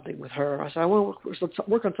on something with her. I said, I want to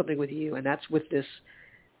work on something with you, and that's with this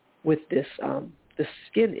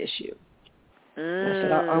skin issue. I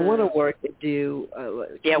said, I want to work and do.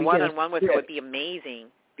 One-on-one with her would be amazing.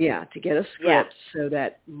 Yeah, to get a script so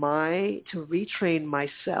that to retrain my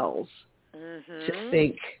cells to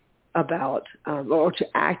think about or to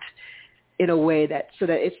act in a way so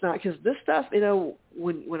that it's not, because this stuff,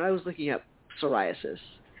 when I was looking up psoriasis,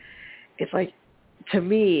 it's like, to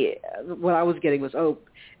me, what I was getting was,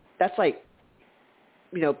 that's like,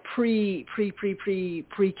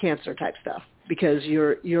 pre-cancer type stuff, because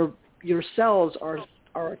your cells are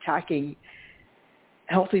attacking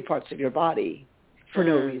healthy parts of your body for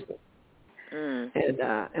no reason. And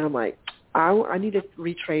I'm like, I need to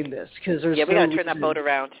retrain this, because there's we got to turn that boat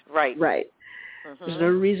around. Right. Right. There's no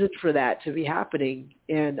reason for that to be happening,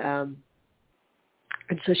 and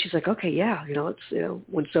so she's like, okay, yeah, let's,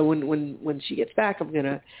 when she gets back, I'm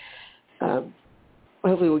gonna,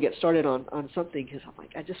 hopefully we'll get started on something, because I'm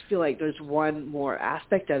like, I just feel like there's one more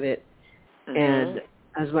aspect of it, and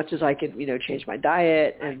as much as I can, change my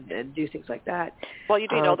diet and do things like that. Well, you're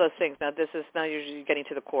doing all those things now. Now you're getting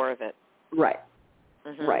to the core of it. Right.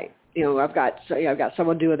 Right. I've got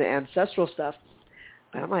someone doing the ancestral stuff.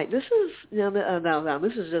 And I'm like, this is, no,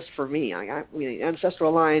 this is just for me.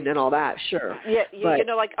 Ancestral line and all that, sure. Yeah,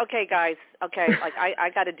 okay, guys, like I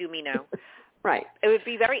got to do me now. Right. It would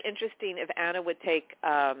be very interesting if Anna would take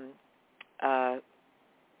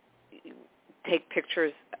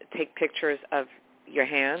pictures of your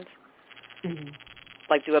hands,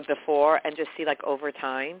 like do a before and just see like over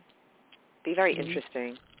time. Be very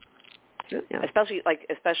interesting. Yeah.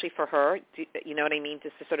 Especially for her, you know what I mean?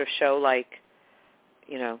 Just to sort of show like,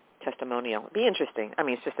 testimonial. It'd be interesting. I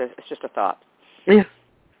mean, it's just a thought. Yeah.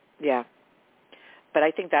 Yeah. But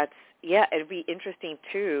I think it'd be interesting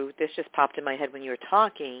too. This just popped in my head when you were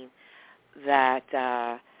talking, that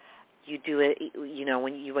you do it,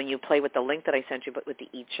 when you play with the link that I sent you, but with the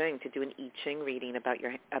I Ching, to do an I Ching reading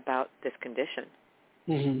about this condition.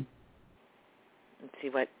 And see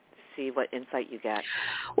what insight you get.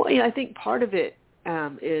 Well, I think part of it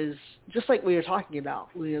is just like we were talking about,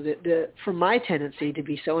 for my tendency to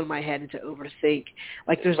be so in my head and to overthink,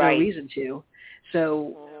 like there's no reason to.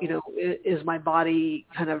 So, is my body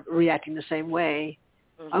kind of reacting the same way?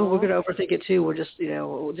 Oh, we're going to overthink it too. We're just, just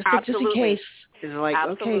in case. Like,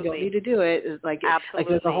 okay, don't need to do it. It's like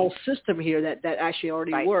there's a whole system here that actually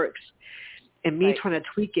already works. And me trying to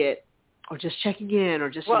tweak it, or just checking in, or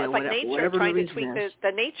just, it's like whatever, nature, whatever trying the to tweak is.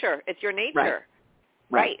 the nature. It's your nature.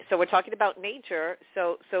 Right. So we're talking about nature.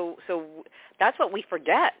 So that's what we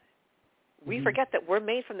forget. We forget that we're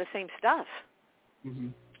made from the same stuff.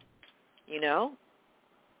 And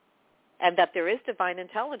that there is divine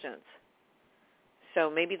intelligence. So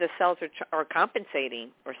maybe the cells are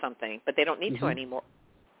compensating or something, but they don't need to anymore.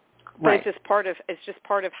 But it's just part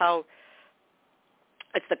of how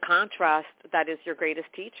It's the contrast that is your greatest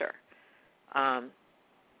teacher.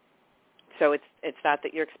 So it's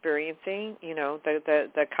that you're experiencing,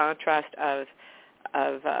 the contrast of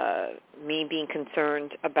me being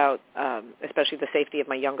concerned about, especially the safety of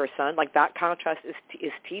my younger son. Like that contrast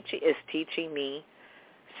is teaching me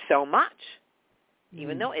so much,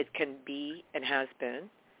 even though it can be and has been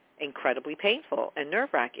incredibly painful and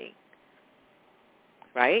nerve-wracking,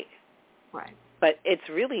 right? Right. But it's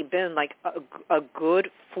really been like a good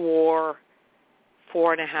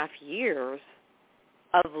 4.5 years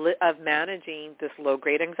of managing this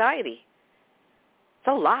low-grade anxiety. It's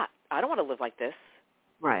a lot. I don't want to live like this.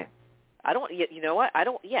 Right. I don't. You know what? I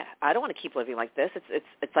don't want to keep living like this.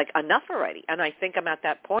 It's like enough already. And I think I'm at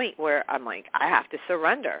that point where I'm like, I have to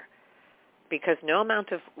surrender, because no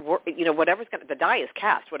amount of work, the die is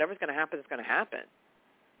cast. Whatever's going to happen is going to happen.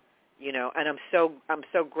 And I'm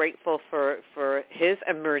so grateful for his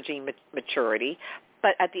emerging maturity.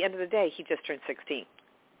 But at the end of the day, he just turned 16.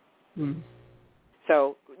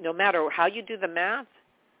 So no matter how you do the math,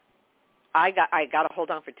 I got to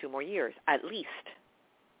hold on for 2 more years at least.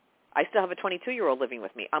 I still have a 22-year-old living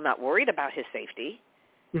with me. I'm not worried about his safety,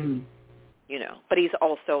 but he's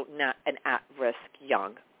also not an at-risk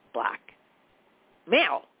young black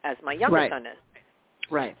male, as my younger son is.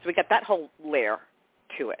 Right. So we got that whole layer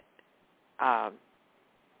to it. And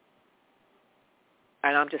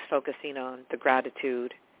I'm just focusing on the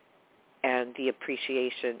gratitude and the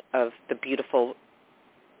appreciation of the beautiful,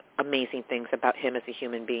 amazing things about him as a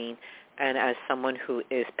human being, and as someone who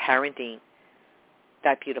is parenting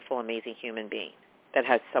that beautiful, amazing human being that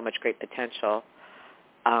has so much great potential.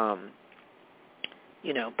 But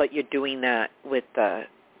you're doing that in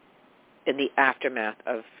the aftermath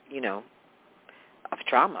of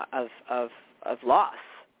trauma, of loss.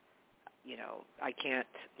 I can't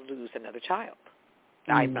lose another child.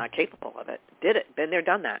 I'm not capable of it. Did it. Been there,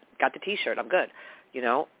 done that. Got the T-shirt. I'm good.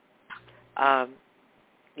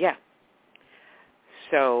 Yeah.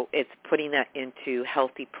 So it's putting that into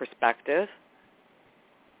healthy perspective,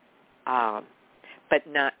 but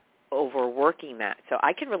not overworking that. So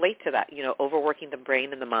I can relate to that. Overworking the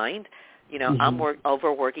brain and the mind. I'm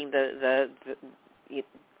overworking the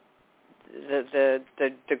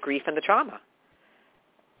grief and the trauma.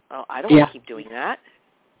 Oh, I don't want to keep doing that.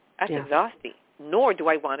 That's exhausting. Nor do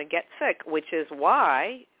I want to get sick, which is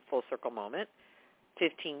why, full circle moment,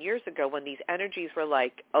 15 years ago when these energies were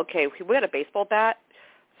like, okay, we got a baseball bat,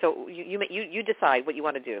 so you decide what you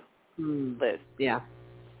want to do, Liz. Yeah.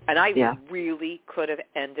 And I really could have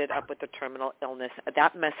ended up with a terminal illness.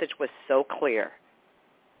 That message was so clear.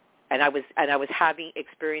 And I was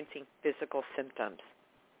experiencing physical symptoms.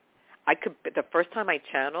 The first time I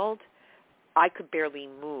channeled, I could barely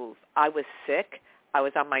move. I was sick. I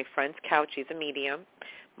was on my friend's couch. He's a medium.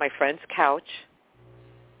 My friend's couch.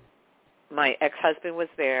 My ex-husband was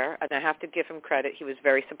there, and I have to give him credit. He was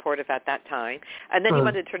very supportive at that time. And then he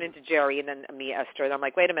wanted to turn into Jerry and then me, Esther. And I'm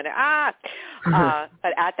like, wait a minute.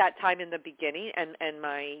 But at that time in the beginning, and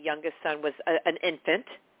my youngest son was an infant.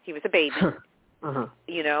 He was a baby.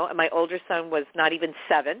 And my older son was not even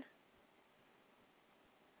 7.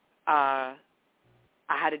 I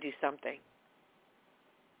had to do something,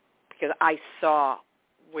 because I saw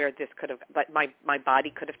where this could have, but my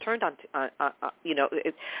body could have turned on.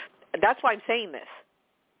 That's why I'm saying this,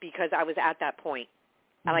 because I was at that point,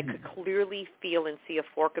 and I could clearly feel and see a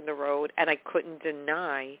fork in the road, and I couldn't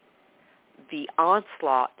deny the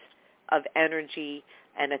onslaught of energy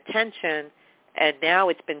and attention. And now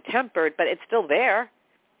it's been tempered, but it's still there.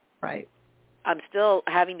 Right. I'm still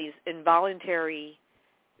having these involuntary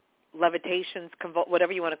levitations,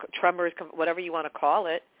 whatever you want to, tremors, whatever you want to call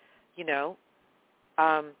it.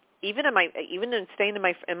 Even in staying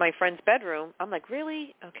in my friend's bedroom, I'm like,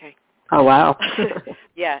 really? Okay. Oh wow.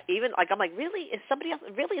 Yeah. Even like I'm like, really? Is somebody else?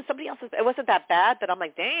 It wasn't that bad, but I'm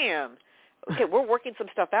like, damn. Okay, we're working some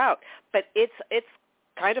stuff out, but it's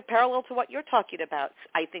kind of parallel to what you're talking about.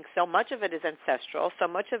 I think so much of it is ancestral, so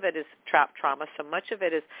much of it is trapped trauma, so much of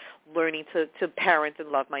it is learning to parent and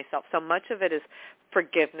love myself, so much of it is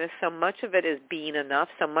forgiveness, so much of it is being enough,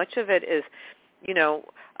 so much of it is,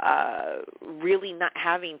 really not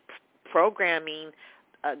having programming,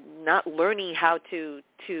 not learning how to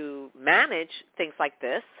manage things like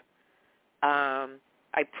this. My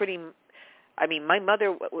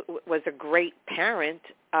mother was a great parent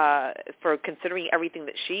for considering everything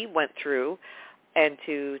that she went through, and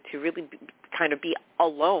to really kind of be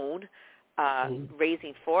alone,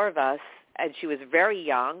 raising 4 of us, and she was very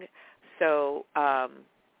young, so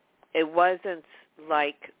it wasn't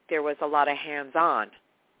like there was a lot of hands-on.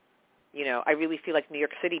 I really feel like New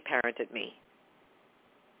York City parented me.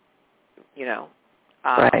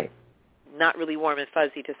 Right. Not really warm and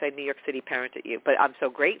fuzzy to say New York City parented you, but I'm so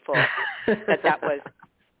grateful that was,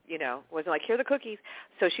 wasn't like, here are the cookies.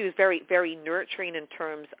 So she was very, very nurturing in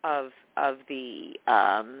terms of the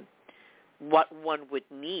what one would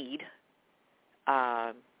need,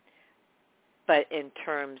 but in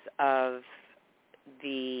terms of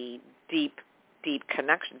the deep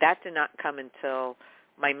connection, that did not come until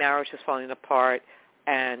my marriage was falling apart,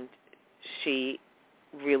 and she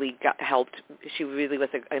really helped. She really was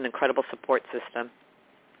an incredible support system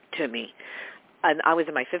to me. And I was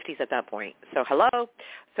in my 50s at that point. So hello.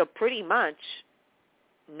 So pretty much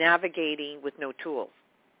navigating with no tools,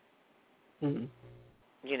 Mm-hmm.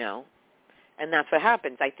 And that's what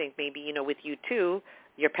happens. I think maybe, with you too,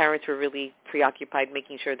 your parents were really preoccupied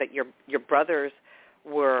making sure that your brothers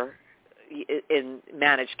were in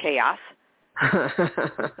managed chaos, and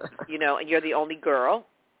you're the only girl.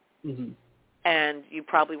 Mm-hmm. And you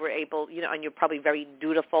probably were able, and you're probably very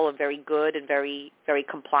dutiful and very good and very, very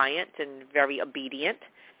compliant and very obedient.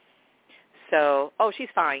 So, she's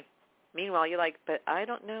fine. Meanwhile, you're like, but I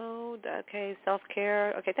don't know. Okay,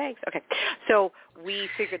 self-care. Okay, thanks. Okay. So we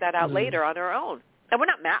figured that out later on our own. And we're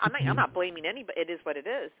not mad. I'm not blaming anybody. It is what it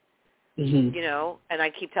is. Mm-hmm. And I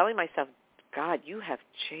keep telling myself, God, you have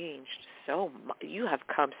changed so much. You have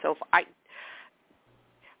come so far.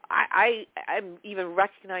 I'm even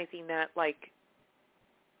recognizing that, like,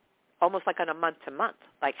 almost like on a month-to-month,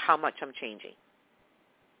 like how much I'm changing.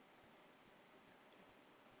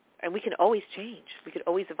 And we can always change. We could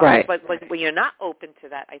always evolve. Right. But when you're not open to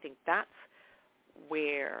that, I think that's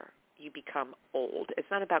where you become old. It's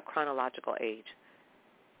not about chronological age.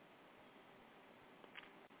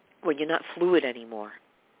 When you're not fluid anymore.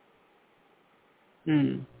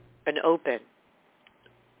 Mm. And open.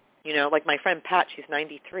 Like my friend Pat, she's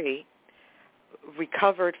 93,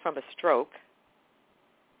 recovered from a stroke.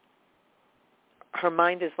 Her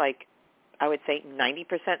mind is like, I would say 90%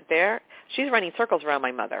 there. She's running circles around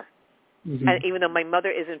my mother. Mm-hmm. And even though my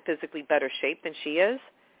mother is in physically better shape than she is,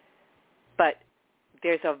 but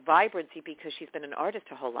there's a vibrancy because she's been an artist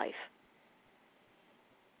her whole life.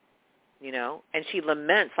 And she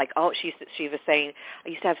laments, like, she was saying, I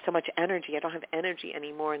used to have so much energy. I don't have energy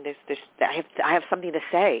anymore, and I have something to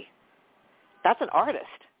say. That's an artist.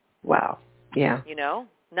 Wow. Yeah.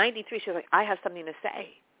 93, she was like, I have something to say.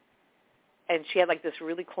 And she had, like, this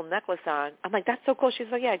really cool necklace on. I'm like, that's so cool. She's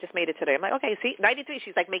like, yeah, I just made it today. I'm like, okay, see, 93,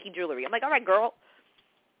 she's, like, making jewelry. I'm like, all right, girl.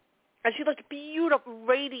 And she looked beautiful,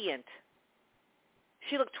 radiant.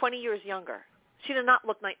 She looked 20 years younger. She did not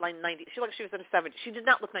look like 90. She looked like she was in her 70s. She did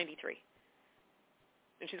not look 93.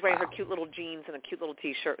 And she's wearing her cute little jeans and a cute little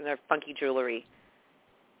T-shirt and her funky jewelry,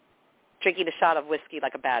 drinking a shot of whiskey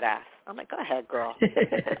like a badass. I'm like, go ahead, girl.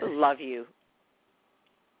 I love you.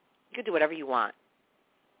 You can do whatever you want.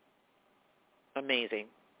 Amazing.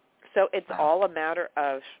 So it's all a matter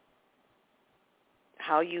of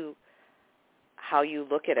how you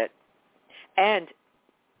look at it. And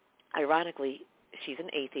ironically, she's an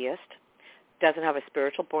atheist, doesn't have a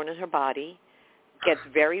spiritual born in her body, gets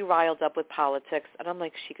very riled up with politics, and I'm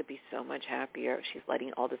like, she could be so much happier if she's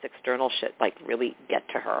letting all this external shit, like, really get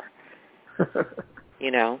to her.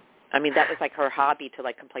 I mean, that was, like, her hobby to,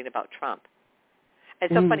 like, complain about Trump.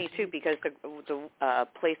 It's so funny, too, because the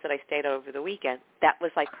place that I stayed at over the weekend, that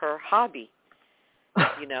was, like, her hobby.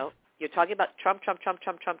 You're talking about Trump.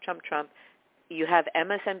 You have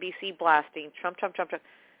MSNBC blasting Trump.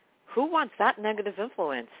 Who wants that negative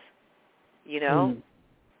influence?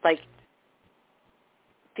 Like,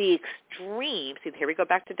 the extreme, see, here we go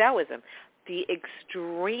back to Taoism, the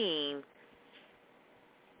extreme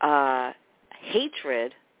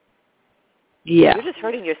hatred, yeah, you're just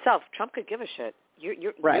hurting yourself. Trump could give a shit. You're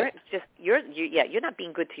not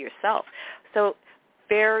being good to yourself. So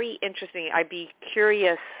very interesting. I'd be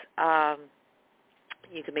curious.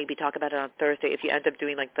 You could maybe talk about it on Thursday if you end up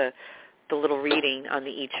doing like the little reading on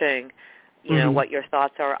the I Ching. What your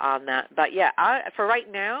thoughts are on that. But yeah, for right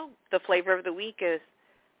now, the flavor of the week is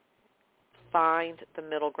find the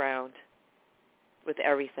middle ground with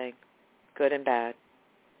everything, good and bad,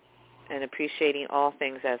 and appreciating all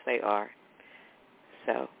things as they are.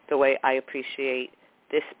 So the way I appreciate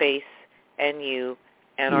this space and you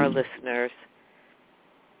and our listeners,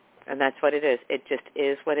 and that's what it is. It just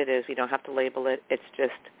is what it is. We don't have to label it. It's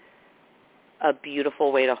just a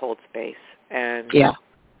beautiful way to hold space. And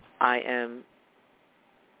I am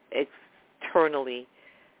eternally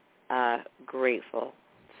grateful.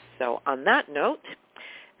 So on that note,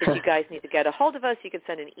 if you guys need to get a hold of us, you can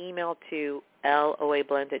send an email to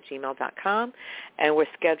loablend@gmail.com. And we're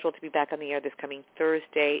scheduled to be back on the air this coming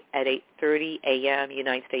Thursday at 8:30 a.m.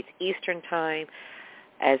 United States Eastern Time.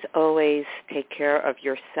 As always, take care of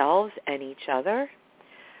yourselves and each other.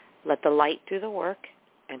 Let the light do the work,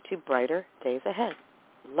 and to brighter days ahead.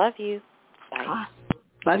 Love you. Bye.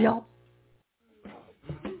 Love y'all.